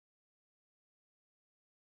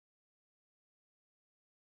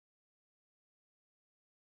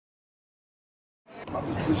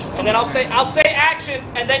And then I'll say action,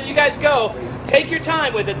 and then you guys go. Take your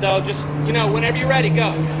time with it, though. Just, you know, whenever you're ready,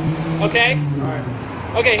 go. Okay? All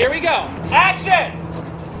right. Okay, here we go. Action!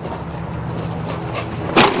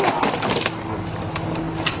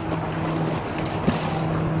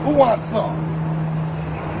 Who wants some?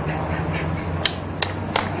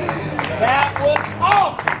 That was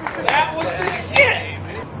awesome! That was the shit!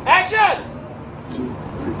 Action!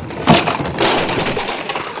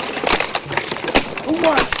 Who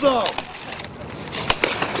wants some?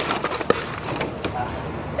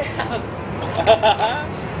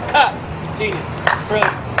 Genius.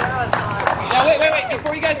 Brilliant. Now, wait.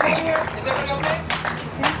 Before you guys go in here, is everybody okay?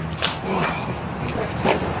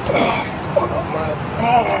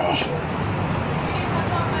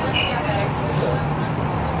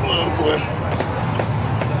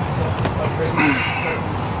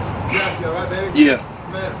 Jack, you alright, baby? Yeah. What's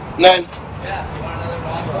the matter?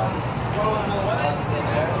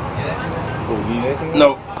 Nothing.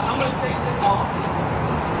 No. I'm going to take this off.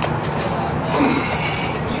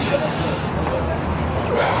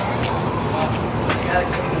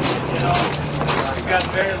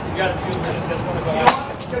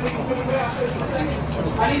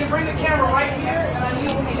 I need to bring the camera right here, and I need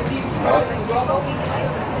to get these guys and go.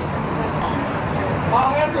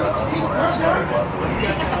 I'll have these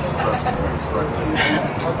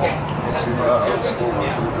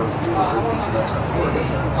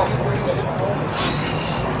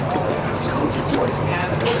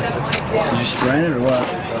You spraying it or what?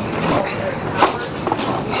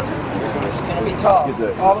 It's gonna be tough. Get the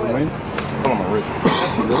wind. Hold on my wrist.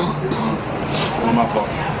 On my fault.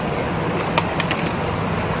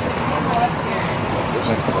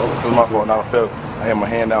 It was my fault. Now I felt. I had my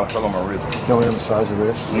hand out and fell on my wrist. You want me to massage your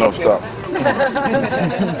wrist? No, stop.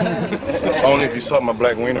 Only if you suck my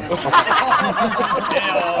black wiener.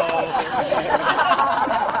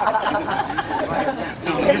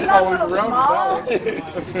 Isn't that a little small? Isn't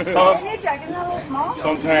it, Jack? Isn't that a little small?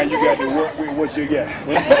 Sometimes you got to work with what you got.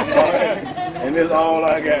 And this is all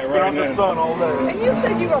I got right now. And you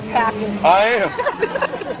said you were packing. I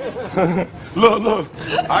am. Look.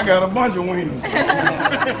 I got a bunch of wieners.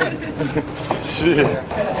 Shit.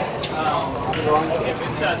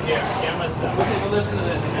 Listen to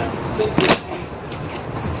this now.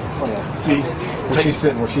 See? Where's she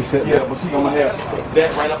sitting? Where's she sitting? Yeah, but see, I'm going to have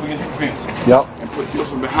that right up against the fence. Yep. And put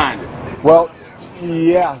this one behind it. Well,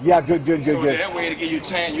 yeah, good. So that way to give you a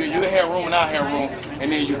chance, you have room and I have room,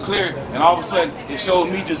 and then you clear it, and all of a sudden it shows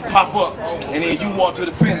me just pop up, and then you walk to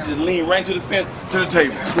the fence, just lean right to the fence, to the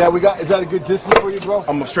table. Yeah, we got. Is that a good distance for you, bro?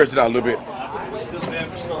 I'm gonna stretch it out a little bit.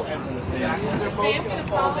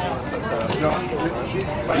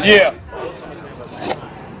 Yeah.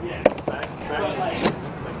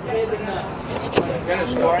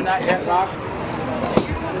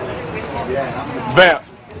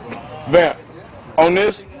 Vamp. On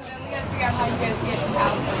this,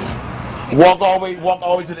 walk all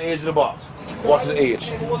the way to the edge of the box. Walk to the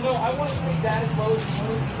edge. Well, no, I want to make that as low as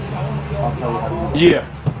Yeah.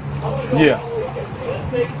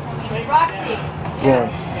 Roxy. Yeah.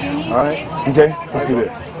 You need All right. Okay. Let's do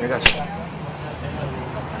that. I got you.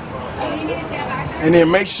 You need me to stand back there? And then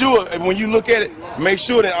make sure when you look at it, make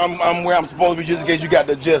sure that I'm where I'm supposed to be, just in case you got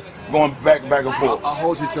the just going back and forth. I'll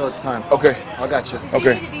hold you till it's time. Okay. I got you.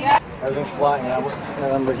 Okay. Everything's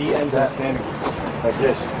flying. But he ends up standing like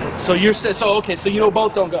this. So you're so you know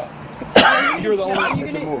both don't go. You're the only.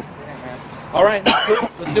 It's a move. All right, cool.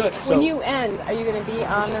 Let's do it. When you end, are you going to be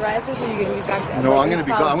on the risers or are you going to be back there? No, Like, I'm gonna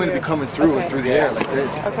be. I'm gonna be coming through the air like this.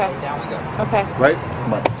 Okay. Okay. Right?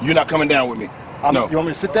 You're not coming down with me. No. You want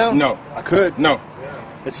me to sit down? No. I could. No.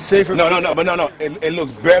 It's safer. No. It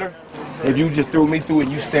looks better if you just threw me through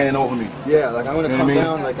and you standing over me. Yeah, like I'm gonna You know come what I mean?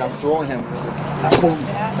 down like I'm throwing him. Boom,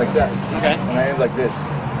 like that. Okay. And I end like this.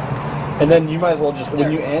 And then you might as well just,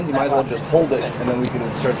 when you end, you might as well just hold it, and then we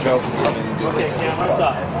can start choking and do Okay, this. camera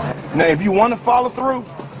side. Now, if you want to follow through,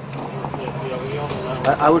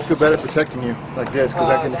 I would feel better protecting you like this because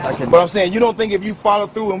I can. but I'm saying you don't think if you follow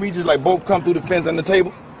through and we just like both come through the fence and the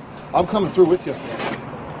table. I'm coming through with you.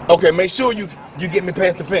 Okay, make sure you get me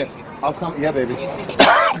past the fence. I'll come. Yeah, baby.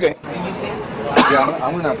 Okay. Yeah,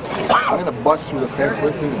 I'm gonna bust through the fence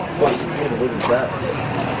with you and bust through the with his back.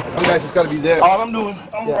 You guys just gotta be there. All I'm doing,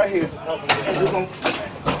 I'm right here.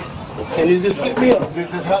 And you just flip me up.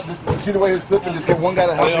 See the way he's flipping? Just get one guy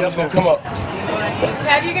to help I'm you just up. gonna come up.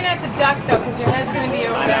 Dad, you're going to have to duck, though, because your head's going to be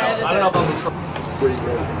over there. I don't know if I'm gonna. Pretty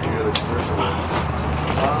good.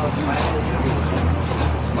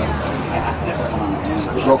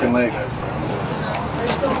 Broken leg.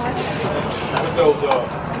 Those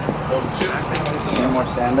Any more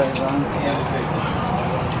sandbags on?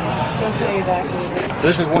 Don't tell you that.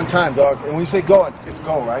 This is one time, dog. And when you say go, it's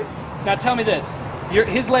go, right? Now tell me this.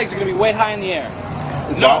 His legs are going to be way high in the air.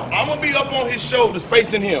 No, I'm gonna be up on his shoulders,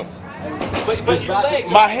 facing him. But your legs.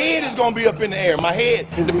 My head is gonna be up in the air. My head.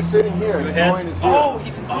 He's sitting here. His groin is here.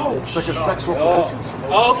 It's It's like a sexual position.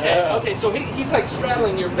 Okay, so he's like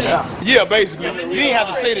straddling your face. Yeah, basically. You ain't have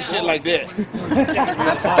to say the shit like that.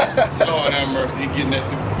 Lord have mercy, he getting that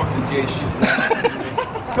fucking gay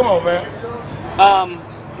shit. Come on, man.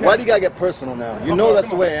 Why do you gotta get personal now? You know that's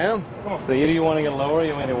the way I am. So either you want to get lower or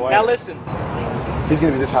you want to get wider? Now listen, He's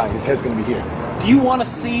gonna be this high. His head's gonna be here. do you want to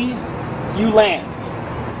see you land?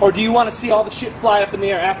 Or do you want to see all the shit fly up in the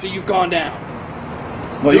air after you've gone down?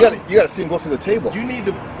 No, you gotta see him go through the table. You need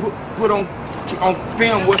to put on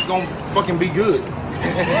film what's gonna fucking be good.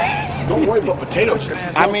 Don't worry about potato chips.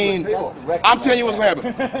 I mean, I'm telling you what's gonna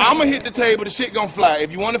happen. I'm gonna hit the table, the shit gonna fly.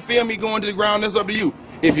 If you want to film me going to the ground, that's up to you.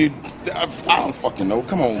 If you, I don't fucking know.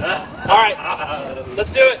 Come on. All right, let's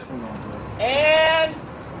do it. And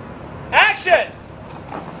action!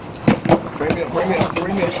 Bring me up. Cut. Put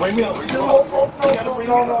him down.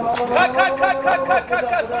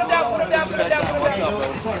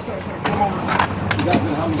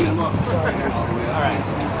 All right.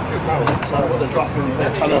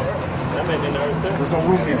 There's no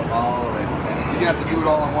room here. You have to do it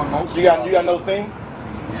all in one motion. You got another thing?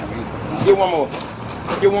 Get one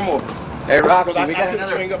more. Hey, Roxy, I couldn't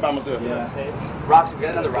swing up by myself. Roxy, we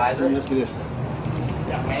got another riser. Let's get this.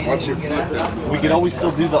 Watch your flip down. We can always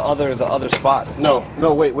still do the other spot. No,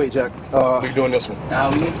 No, wait, Jack. we're doing this one. No,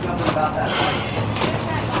 we need something about that.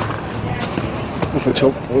 What if I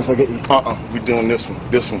choke? What if I get you? We're doing this one.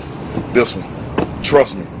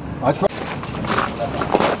 Trust me. I try.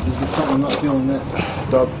 This is something I'm not feeling this.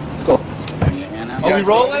 Dog, let's go. Are we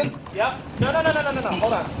rolling? Yep. No.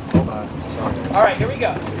 Hold on. All right, here we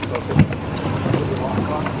go.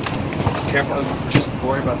 Careful. Just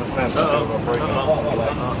worry about the fence.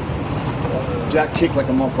 Jack kicked like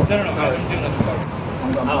a motherfucker.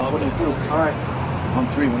 No. I'm putting you through. All right. I'm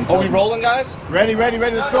 3 when he Are tells we me. rolling, guys? Ready,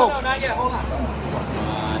 let's go. No, not yet. Hold on.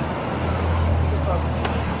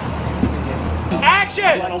 Action!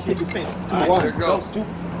 I don't think you think. One, here goes. Two.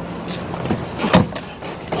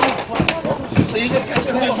 So you get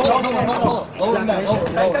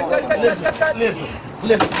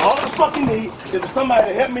Listen. All I fucking need is somebody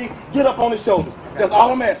to help me get up on his shoulder. That's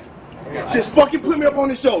all I'm asking. Just fucking put me up on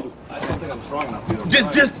his shoulders. I don't think I'm strong enough to do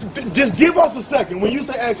it. Just give us a second. When you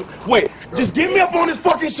say action, wait. Just get me up on his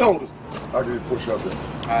fucking shoulders. I'll do the push up there.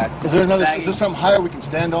 Alright. Is there something higher we can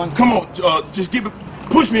stand on? Come on, just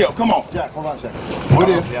push me up. Come on. Jack, hold on a second. What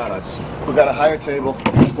if we got a higher table,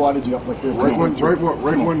 we squatted you up like this? Right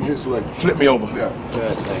one his leg. Flip me over. Yeah.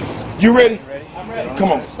 Good, thanks. You ready? I'm ready.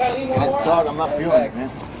 Come on. Dog, I'm not feeling it, man.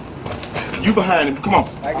 You behind him. Come on.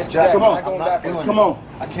 I get Jack, Come on. I'm not feeling Come it. on.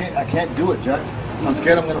 I can't do it, Jack. I'm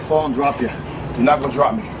scared I'm gonna fall and drop you. You're not gonna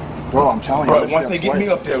drop me. Bro, I'm telling you. Bro, lift once you they up get me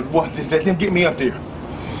twice. up there, just let them get me up there.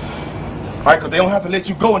 All right, because they don't have to let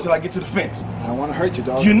you go until I get to the fence. I don't want to hurt you,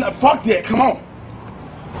 dog. Fuck that. Come on. Do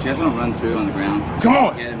you guys want to run through on the ground? Come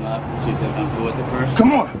on. Get him up, see if they'll comfortable with it first.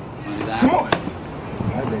 Come on. Want to do that? Come on.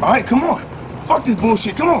 All right, come on. Fuck this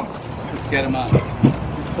bullshit. Come on. Let's get him up.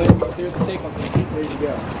 Just clear the table. There you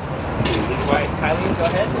go. Right, Kylie, go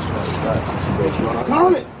ahead.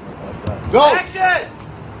 Promise. Go! Action!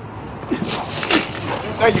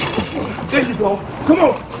 There you go. Come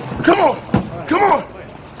on. Come on. Come on.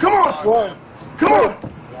 Come on. One. Come on.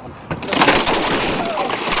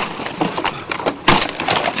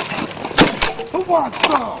 Who wants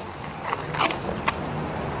some?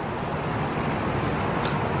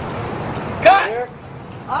 Cut!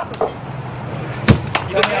 Awesome.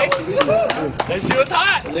 Okay. That shit was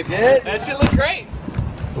hot. Look good. That shit looked great.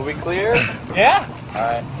 Will we clear? Yeah?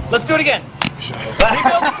 Alright. Let's do it again. Rebuild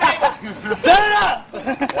the table. Set it up.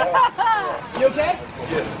 You okay?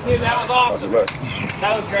 Dude, that was awesome.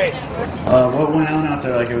 That was great. What went on out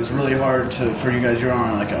there? Like, it was really hard for you guys. You're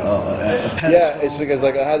on like a pedestal. Yeah, it's because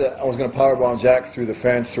like I was gonna powerbomb Jack through the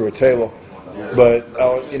fence through a table, but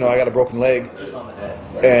I got a broken leg,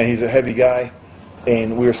 and he's a heavy guy,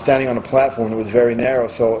 and we were standing on a platform that was very narrow.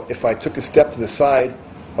 So if I took a step to the side,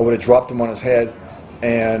 I would have dropped him on his head,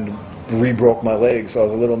 and re-broke my leg. So I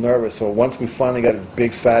was a little nervous. So once we finally got a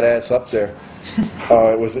big fat ass up there,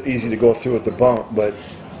 it was easy to go through with the bump, but.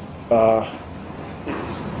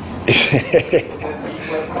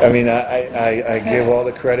 I mean, I give all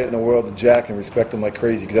the credit in the world to Jack and respect him like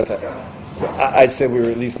crazy, because I'd say we were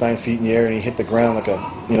at least 9 feet in the air, and he hit the ground like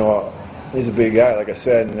he's a big guy, like I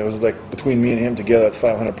said, and it was like between me and him together, that's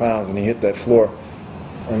 500 pounds, and he hit that floor.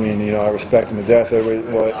 I mean, you know, I respect him to death.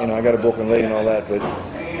 Everybody, well, you know, I got a broken leg and all that, but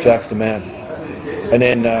Jack's the man. And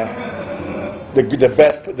then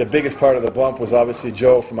the biggest part of the bump was obviously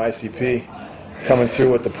Joe from ICP coming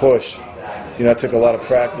through with the push. You know, it took a lot of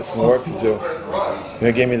practice and work to do. You know,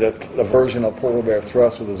 he gave me the version of polar bear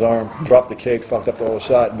thrust with his arm, dropped the cake, fucked up the whole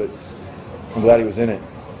shot, but I'm glad he was in it.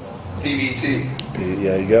 PBT.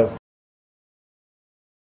 Yeah, there you go.